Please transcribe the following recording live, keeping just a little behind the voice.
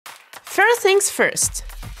First things first,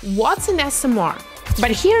 what's an SMR?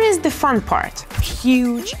 But here is the fun part.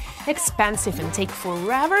 Huge, expensive, and take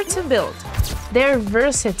forever to build. They're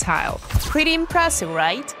versatile. Pretty impressive,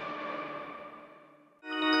 right?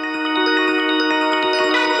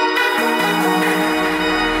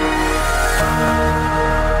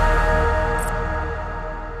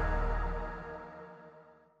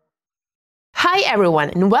 Hi everyone,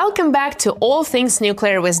 and welcome back to All Things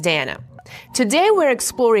Nuclear with Diana. Today we're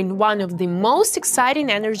exploring one of the most exciting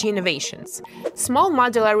energy innovations, small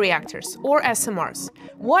modular reactors, or SMRs.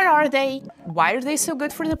 What are they, why are they so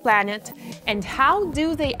good for the planet, and how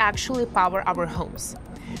do they actually power our homes?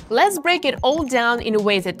 Let's break it all down in a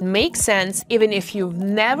way that makes sense even if you've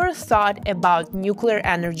never thought about nuclear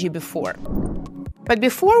energy before. But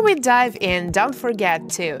before we dive in, don't forget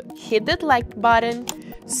to hit that like button,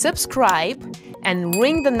 subscribe, and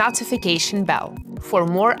ring the notification bell for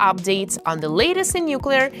more updates on the latest in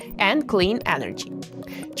nuclear and clean energy.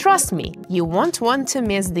 Trust me, you won't want to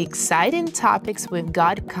miss the exciting topics we've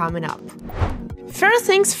got coming up. First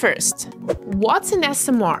things first, what's an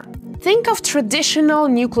SMR? Think of traditional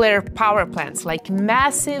nuclear power plants like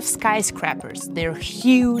massive skyscrapers. They're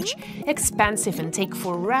huge, expensive, and take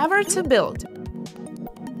forever to build.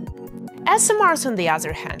 SMRs, on the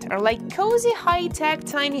other hand, are like cozy, high-tech,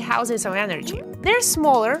 tiny houses of energy. They're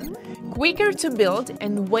smaller, quicker to build,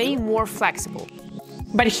 and way more flexible.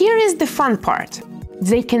 But here is the fun part.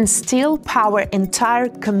 They can still power entire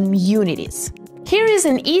communities. Here is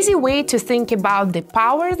an easy way to think about the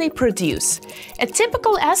power they produce. A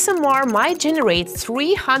typical SMR might generate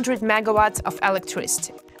 300 megawatts of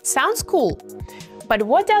electricity. Sounds cool, but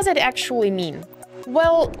what does it actually mean?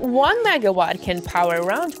 Well, 1 megawatt can power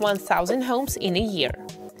around 1,000 homes in a year.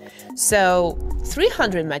 So,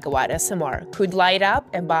 300 megawatt SMR could light up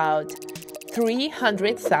about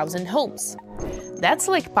 300,000 homes. That's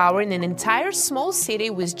like powering an entire small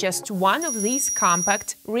city with just one of these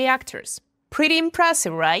compact reactors. Pretty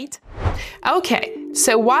impressive, right? Okay,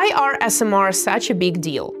 so why are SMRs such a big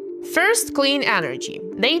deal? First, clean energy.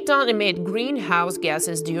 They don't emit greenhouse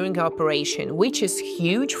gases during operation, which is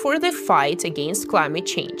huge for the fight against climate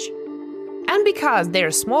change. And because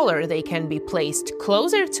they're smaller, they can be placed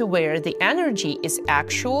closer to where the energy is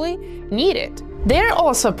actually needed. They're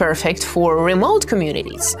also perfect for remote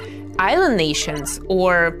communities, island nations,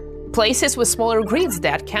 or places with smaller grids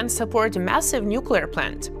that can support a massive nuclear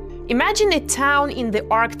plant. Imagine a town in the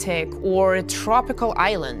Arctic or a tropical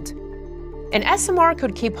island. An SMR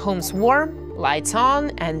could keep homes warm, lights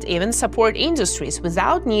on, and even support industries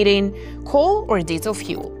without needing coal or diesel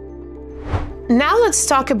fuel. Now let's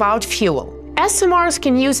talk about fuel. SMRs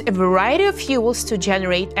can use a variety of fuels to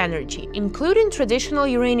generate energy, including traditional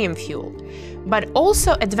uranium fuel, but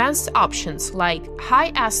also advanced options like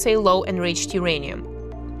high-assay low-enriched uranium,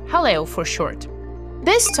 HALEU for short.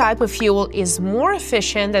 This type of fuel is more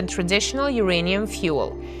efficient than traditional uranium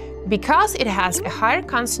fuel, because it has a higher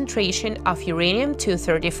concentration of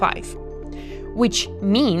uranium-235, which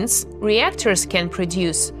means reactors can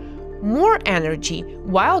produce more energy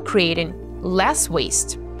while creating less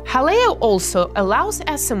waste. HALEU also allows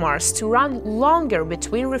SMRs to run longer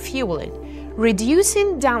between refueling,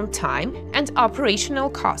 reducing downtime and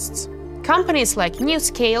operational costs. Companies like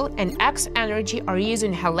NuScale and X Energy are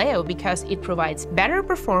using HALEU because it provides better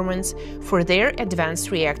performance for their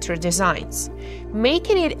advanced reactor designs,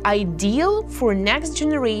 making it ideal for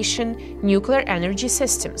next-generation nuclear energy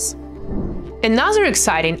systems. Another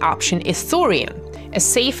exciting option is thorium, a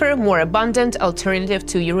safer, more abundant alternative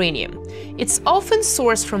to uranium. It's often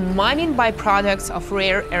sourced from mining byproducts of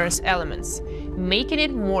rare earth elements, making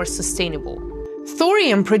it more sustainable.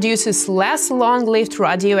 Thorium produces less long-lived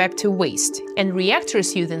radioactive waste, and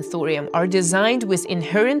reactors using thorium are designed with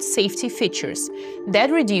inherent safety features that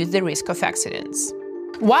reduce the risk of accidents.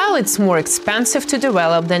 While it's more expensive to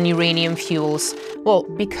develop than uranium fuels, well,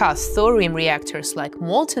 because thorium reactors like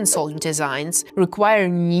molten salt designs require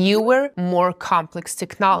newer, more complex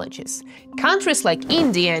technologies. Countries like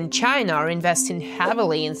India and China are investing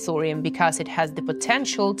heavily in thorium because it has the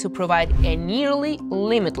potential to provide a nearly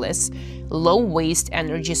limitless, low-waste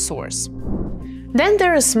energy source. Then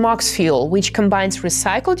there is MOX fuel, which combines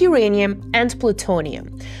recycled uranium and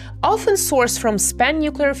plutonium, often sourced from spent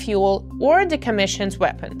nuclear fuel or decommissioned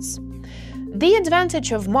weapons. The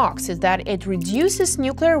advantage of MOX is that it reduces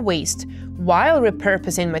nuclear waste while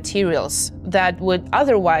repurposing materials that would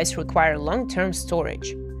otherwise require long-term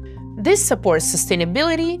storage. This supports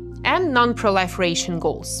sustainability and non-proliferation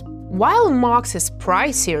goals. While MOX is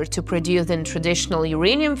pricier to produce than traditional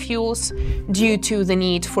uranium fuels due to the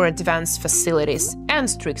need for advanced facilities and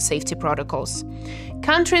strict safety protocols,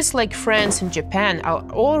 countries like France and Japan are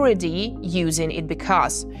already using it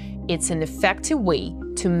because it's an effective way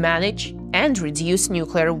to manage and reduce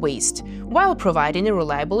nuclear waste while providing a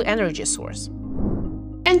reliable energy source.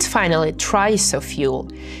 And finally, TRISO fuel,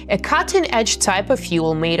 a cutting-edge type of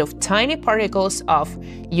fuel made of tiny particles of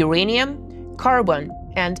uranium, carbon,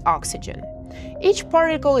 and oxygen. Each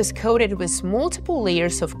particle is coated with multiple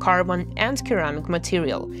layers of carbon and ceramic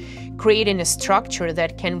material, creating a structure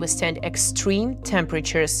that can withstand extreme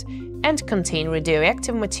temperatures and contain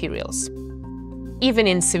radioactive materials, even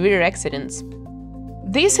in severe accidents.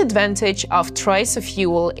 This advantage of TRISO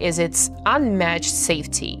fuel is its unmatched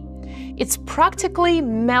safety. It's practically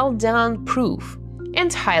meltdown-proof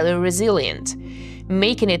and highly resilient,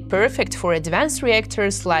 making it perfect for advanced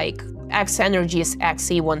reactors like X-Energy's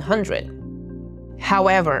XE100.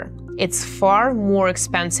 However, it's far more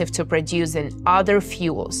expensive to produce than other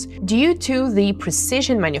fuels due to the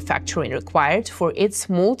precision manufacturing required for its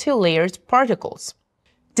multi-layered particles.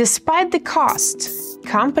 Despite the cost,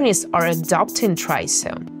 companies are adopting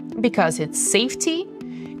TRISO because its safety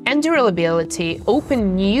and durability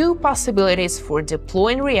open new possibilities for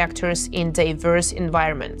deploying reactors in diverse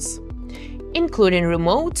environments, including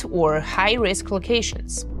remote or high-risk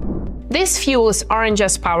locations. These fuels aren't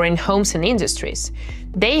just powering homes and industries,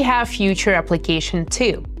 they have future application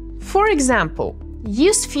too. For example,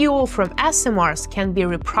 used fuel from SMRs can be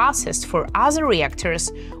reprocessed for other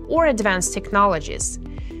reactors or advanced technologies,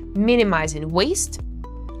 minimizing waste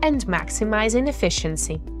and maximizing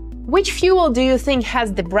efficiency. Which fuel do you think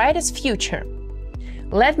has the brightest future?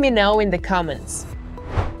 Let me know in the comments.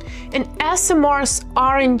 And SMRs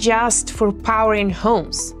aren't just for powering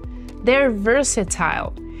homes, they're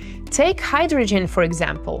versatile. Take hydrogen, for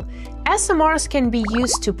example. SMRs can be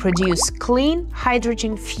used to produce clean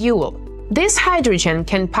hydrogen fuel. This hydrogen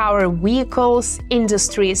can power vehicles,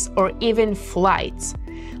 industries, or even flights,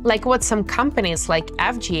 like what some companies like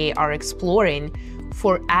FGA are exploring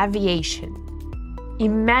for aviation.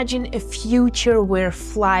 Imagine a future where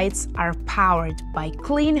flights are powered by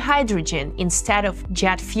clean hydrogen instead of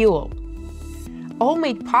jet fuel, all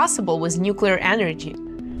made possible with nuclear energy.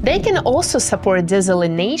 They can also support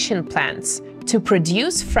desalination plants to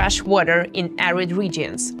produce fresh water in arid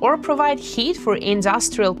regions or provide heat for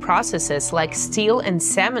industrial processes like steel and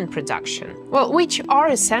cement production, which are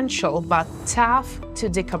essential but tough to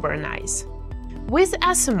decarbonize. With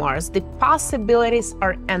SMRs, the possibilities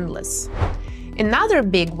are endless. Another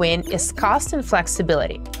big win is cost and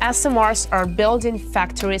flexibility. SMRs are built in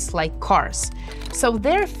factories like cars, so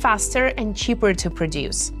they're faster and cheaper to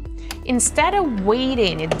produce. Instead of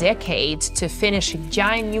waiting a decade to finish a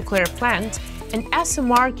giant nuclear plant, an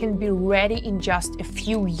SMR can be ready in just a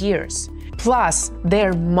few years. Plus,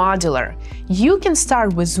 they're modular. You can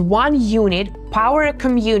start with one unit, power a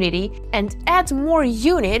community, and add more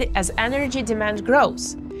units as energy demand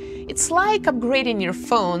grows. It's like upgrading your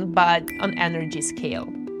phone, but on energy scale.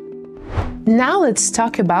 Now let's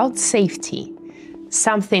talk about safety,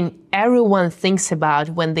 something everyone thinks about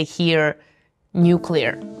when they hear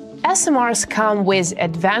nuclear. SMRs come with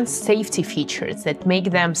advanced safety features that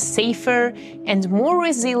make them safer and more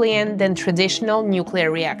resilient than traditional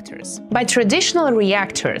nuclear reactors. By traditional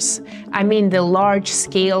reactors, I mean the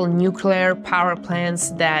large-scale nuclear power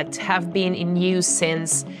plants that have been in use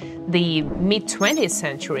since the mid-20th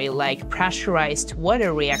century, like pressurized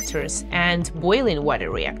water reactors and boiling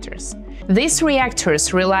water reactors. These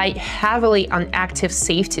reactors rely heavily on active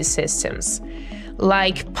safety systems,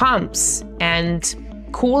 like pumps and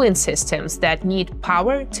cooling systems that need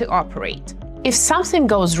power to operate. If something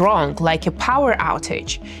goes wrong, like a power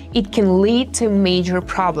outage, it can lead to major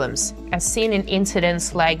problems, as seen in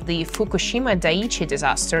incidents like the Fukushima Daiichi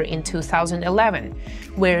disaster in 2011,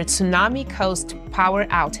 where tsunami caused power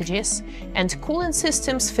outages and cooling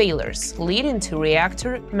systems failures, leading to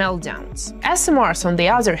reactor meltdowns. SMRs, on the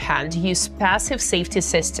other hand, use passive safety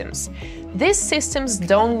systems. These systems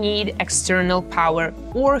don't need external power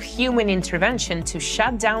or human intervention to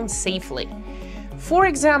shut down safely. For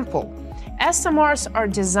example, SMRs are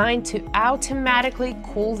designed to automatically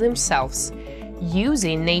cool themselves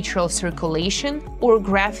using natural circulation or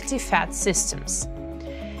gravity-fed systems.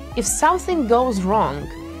 If something goes wrong,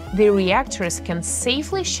 the reactors can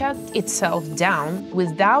safely shut itself down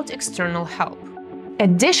without external help.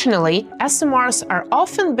 Additionally, SMRs are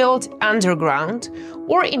often built underground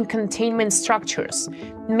or in containment structures,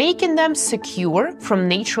 making them secure from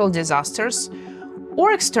natural disasters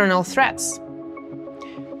or external threats.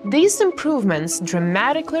 These improvements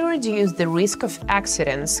dramatically reduce the risk of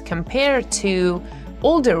accidents compared to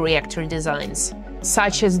older reactor designs,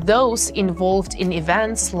 such as those involved in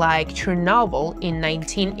events like Chernobyl in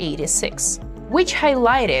 1986, which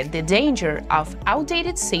highlighted the danger of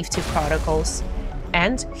outdated safety protocols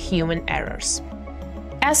and human errors.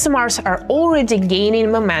 SMRs are already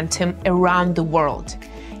gaining momentum around the world.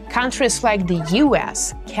 Countries like the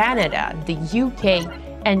US, Canada, the UK,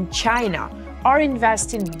 and China are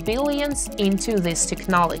investing billions into this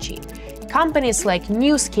technology. Companies like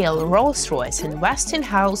NuScale, Rolls-Royce, and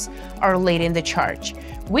Westinghouse are leading the charge,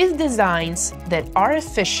 with designs that are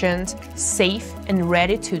efficient, safe, and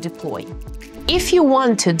ready to deploy. If you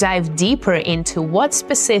want to dive deeper into what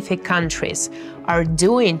specific countries are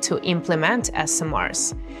doing to implement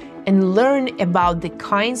SMRs and learn about the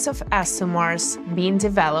kinds of SMRs being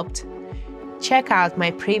developed, check out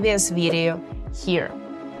my previous video here.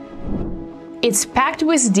 It's packed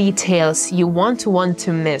with details you won't want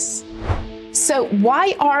to miss. So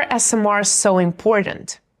why are SMRs so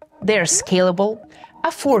important? They're scalable,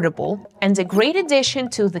 affordable, and a great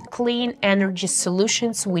addition to the clean energy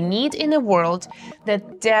solutions we need in a world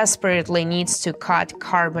that desperately needs to cut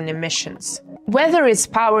carbon emissions. Whether it's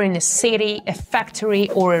powering a city, a factory,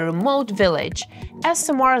 or a remote village,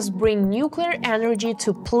 SMRs bring nuclear energy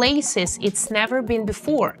to places it's never been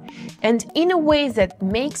before, and in a way that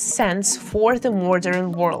makes sense for the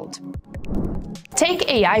modern world. Take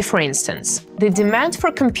AI, for instance. The demand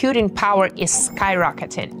for computing power is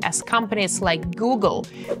skyrocketing as companies like Google,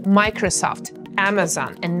 Microsoft,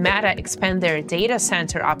 Amazon, and Meta expand their data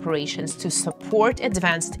center operations to support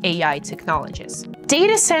advanced AI technologies.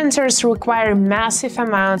 Data centers require massive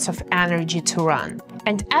amounts of energy to run,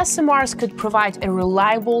 and SMRs could provide a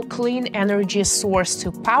reliable, clean energy source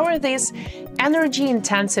to power these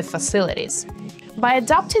energy-intensive facilities. By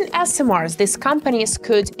adopting SMRs, these companies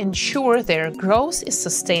could ensure their growth is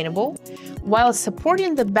sustainable while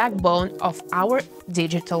supporting the backbone of our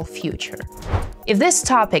digital future. If this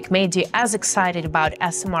topic made you as excited about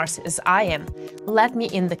SMRs as I am, let me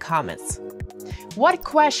in the comments. What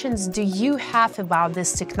questions do you have about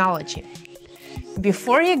this technology?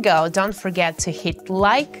 Before you go, don't forget to hit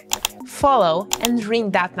like, follow, and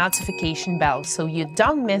ring that notification bell so you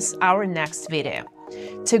don't miss our next video.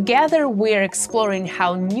 Together, we're exploring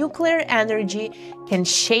how nuclear energy can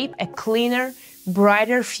shape a cleaner,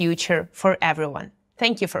 brighter future for everyone.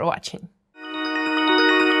 Thank you for watching.